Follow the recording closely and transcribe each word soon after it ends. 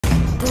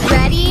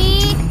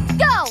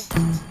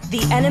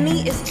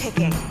Enemy is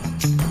ticking.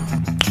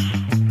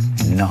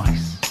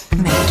 Nice.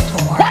 Made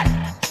for.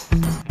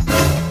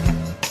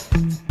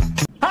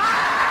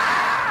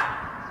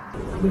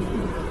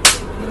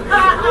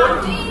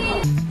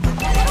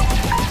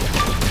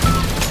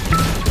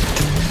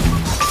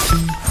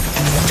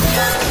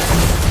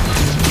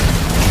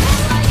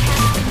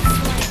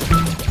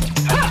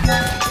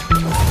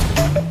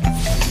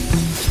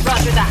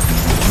 Roger that.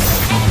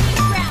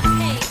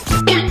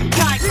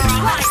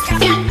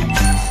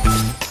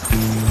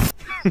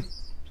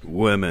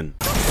 Women.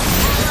 Push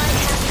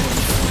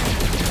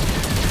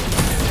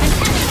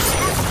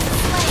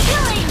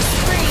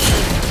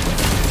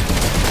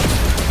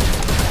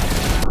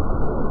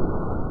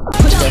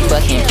the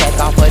fucking pack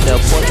off of the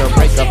porch or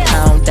break a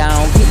pound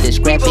down. Get the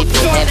scrap if it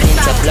happen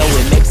to blow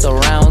it, makes a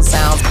round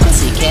sounds.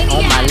 Pussy cat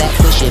on my lap,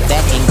 push it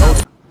back and go.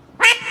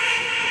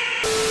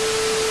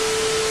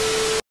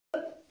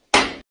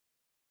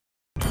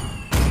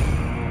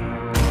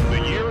 The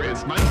year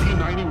is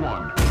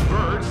 1991.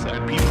 Birds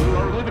and people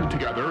are living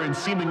together in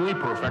seemingly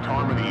perfect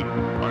harmony.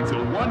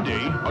 Until one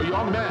day, a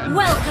young man...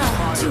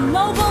 Welcome to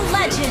Mobile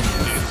Legends!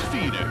 ...is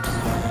Phoenix.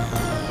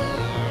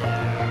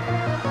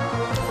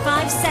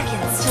 5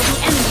 seconds till the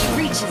enemy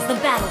reaches the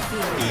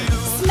battlefield.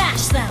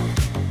 Smash them!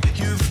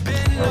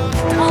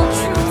 All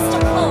troops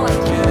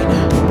deployed!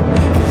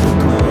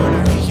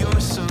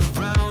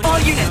 All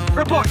units,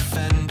 report.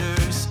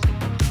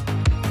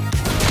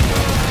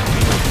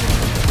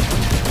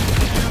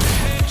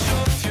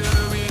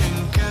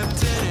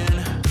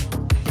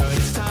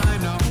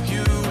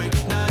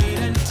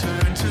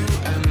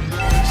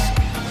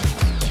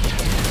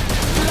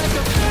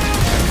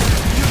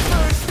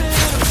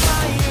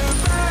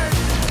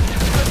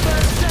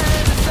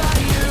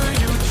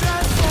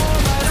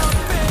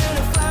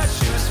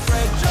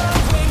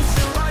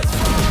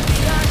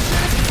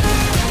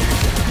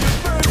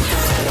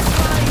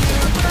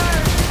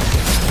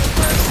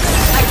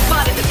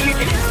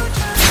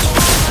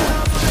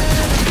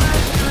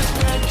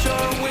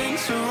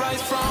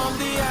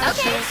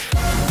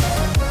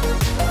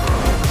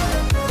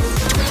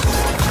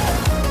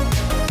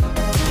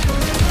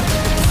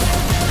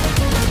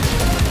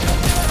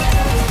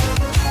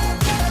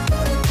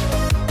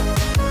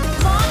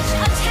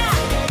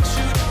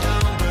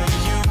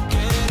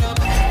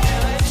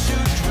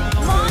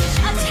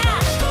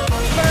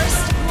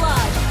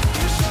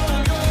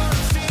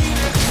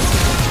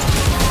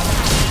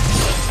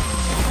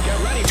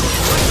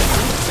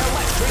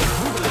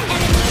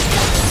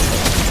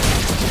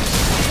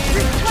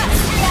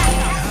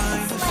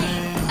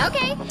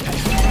 Okay.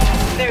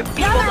 Their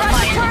feeble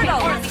alliance can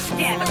hardly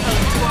stand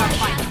opposed to our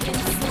fight.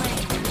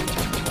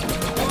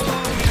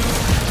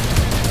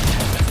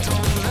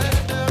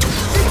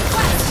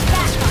 Request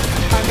backup.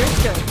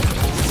 Understood.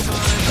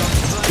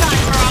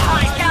 Time for a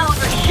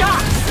high-caliber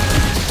shot!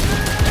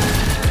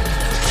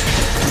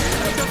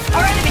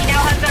 Our enemy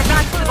now has their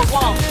backs to the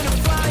wall.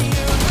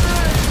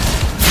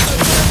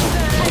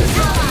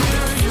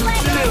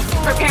 Move.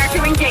 Prepare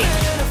to engage.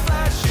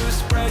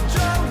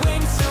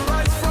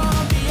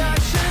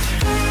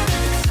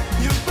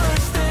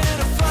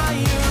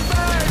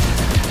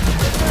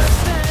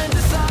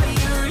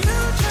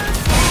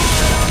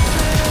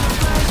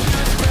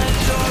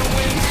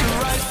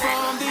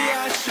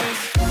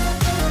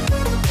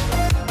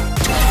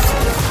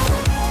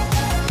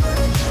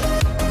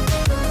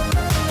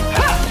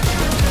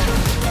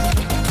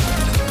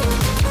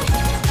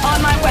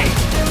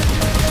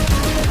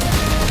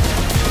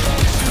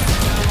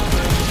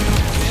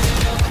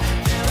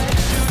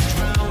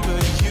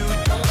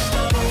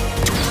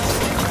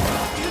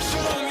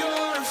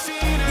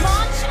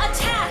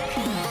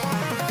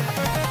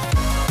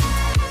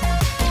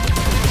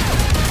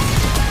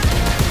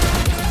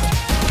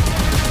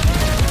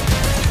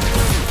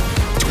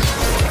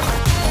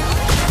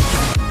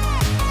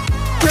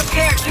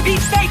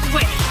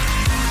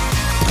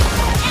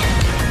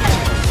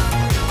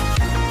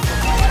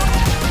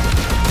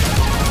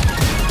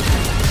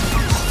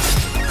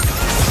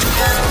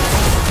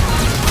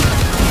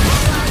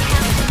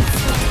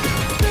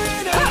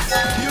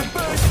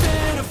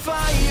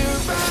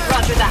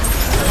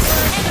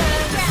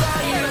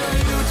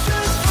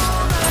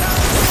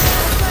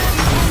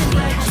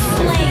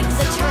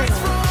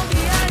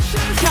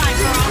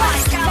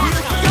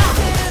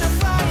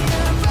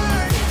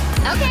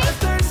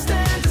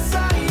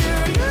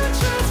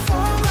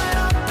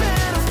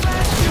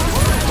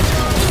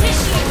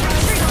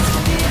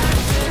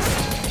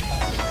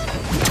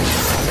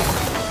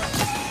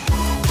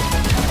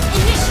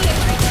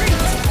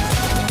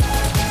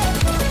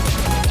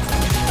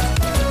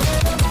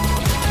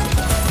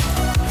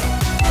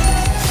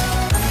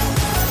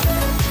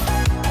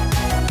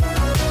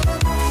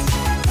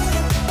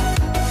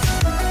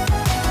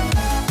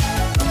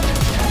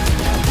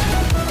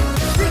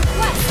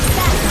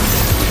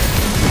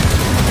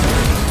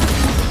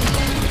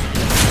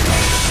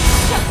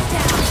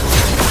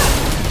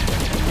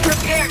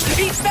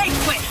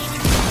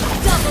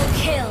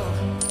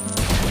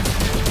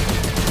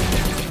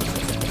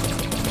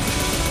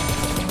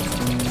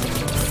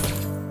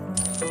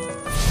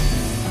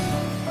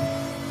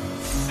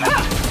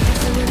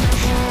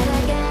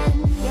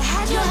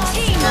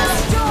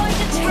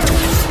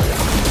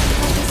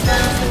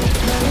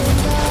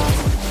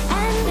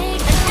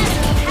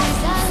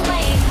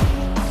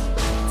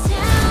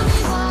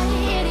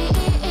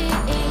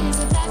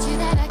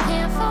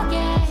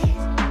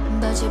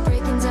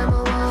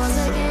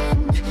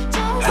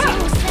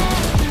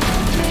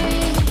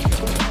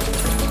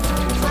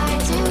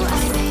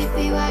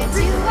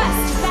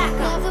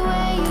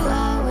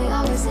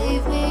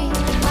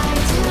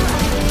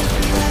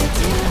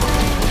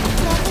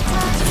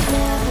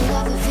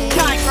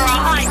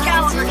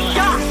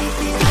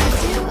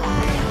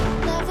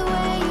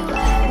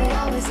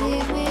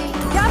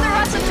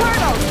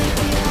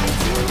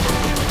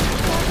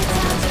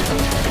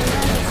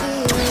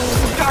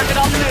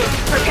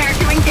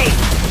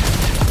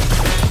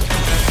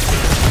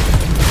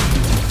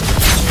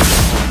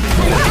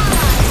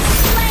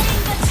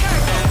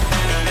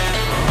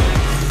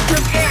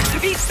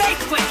 fake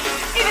switch.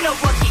 Even a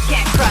Wookiee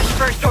can't crush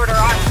First Order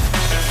armor.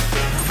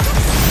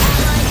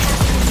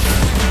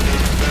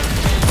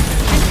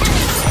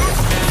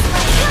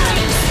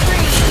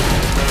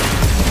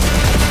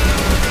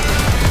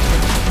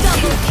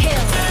 Double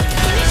kill.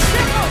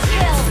 Triple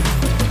kill.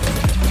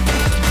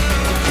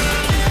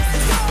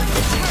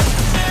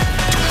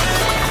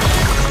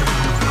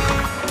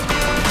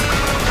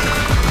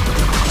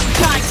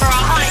 Time for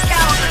a high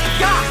caliber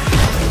shot.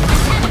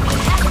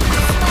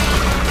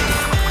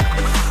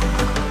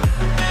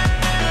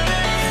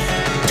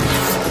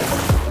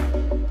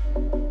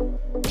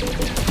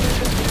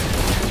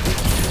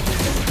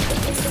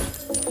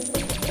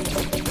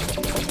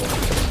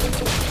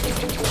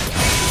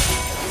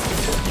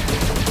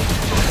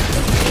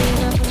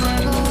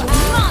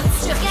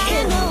 Monster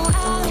kill.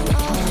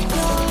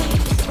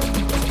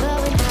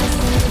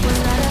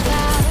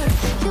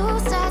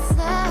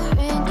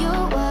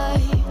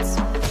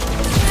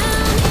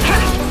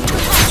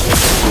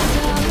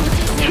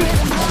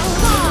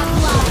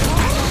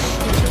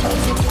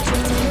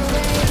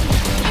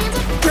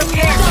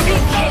 Prepare to be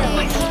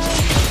killed.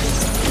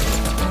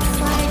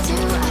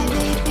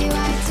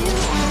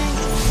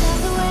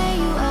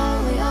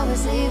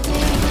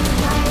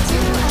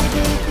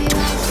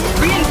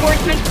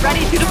 Reinforcements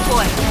ready to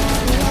deploy.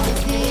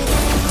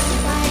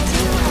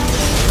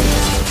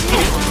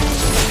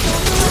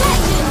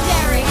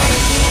 Legendary.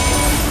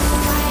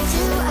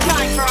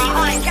 Time for a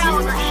high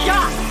caliber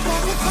shot.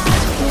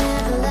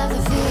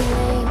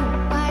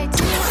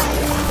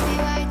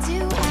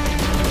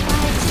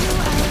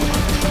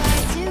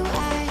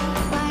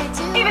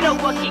 Even a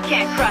Wookiee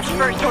can't crush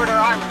First Order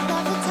armor.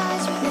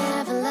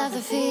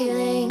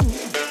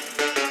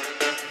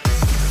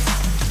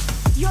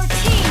 Your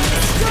team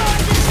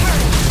destroyed the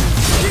turret.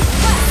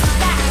 Request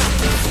back.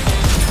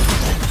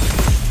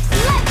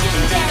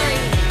 Legendary.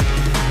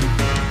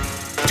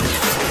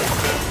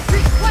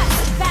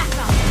 Request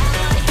backup.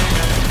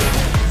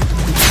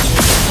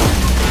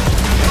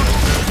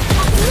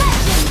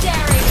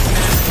 Legendary.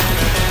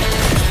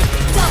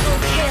 Double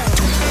kill.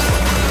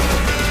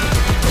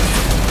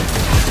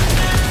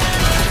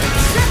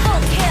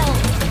 Triple kill.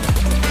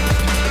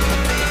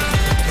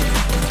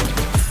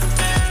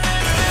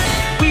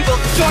 We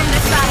will storm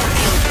this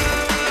battlefield.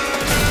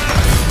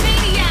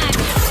 Maniac.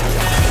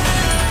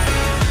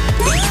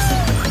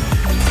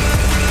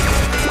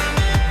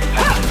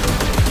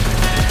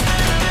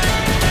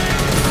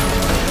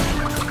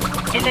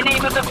 In the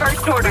name of the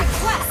First Order.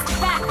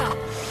 Request backup.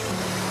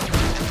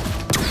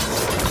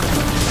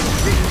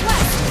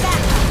 Request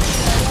backup.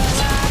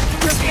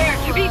 Prepare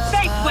to be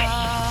fake switch.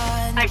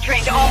 I've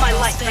trained all my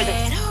life for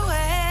this.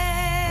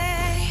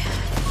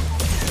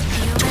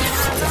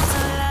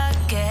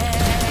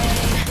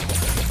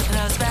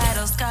 Those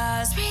battle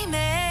scars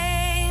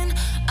remain.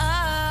 Oh,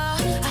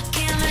 I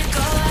can't let go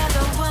of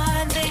the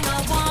one thing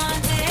I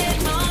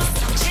wanted most.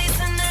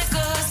 Chasing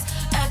echoes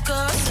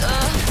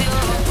of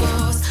your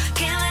ghost.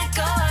 Can't let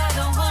go of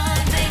the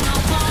one thing I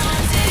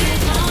wanted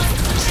most.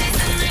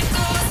 Chasing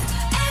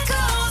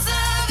echoes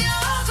of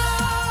your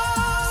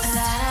ghost.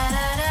 La da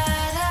da da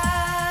da.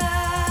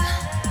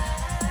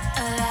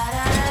 La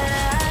da da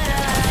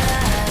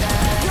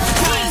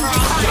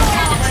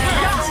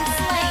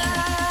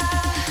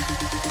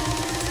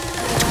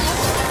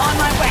On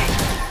my way.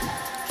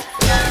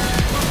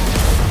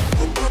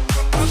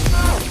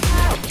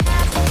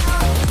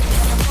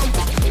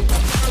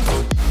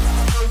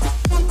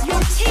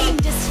 Your team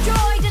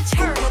destroyed a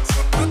turret.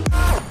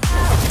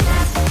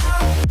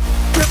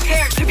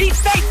 Prepare to be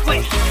fake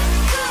switch.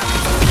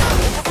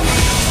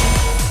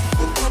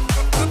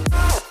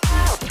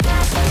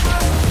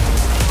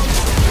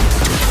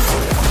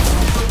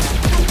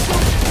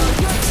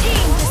 Your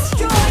team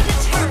destroyed a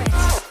turret.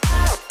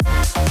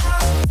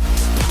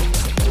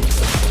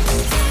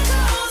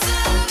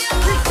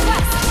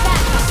 Request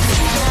backup.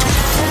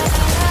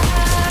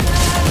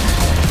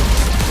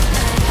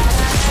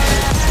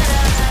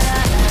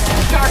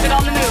 Target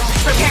on the move.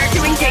 Prepare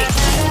to engage.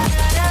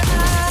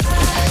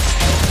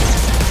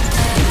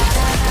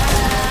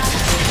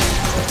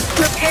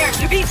 Prepare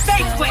to be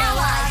fake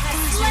switch.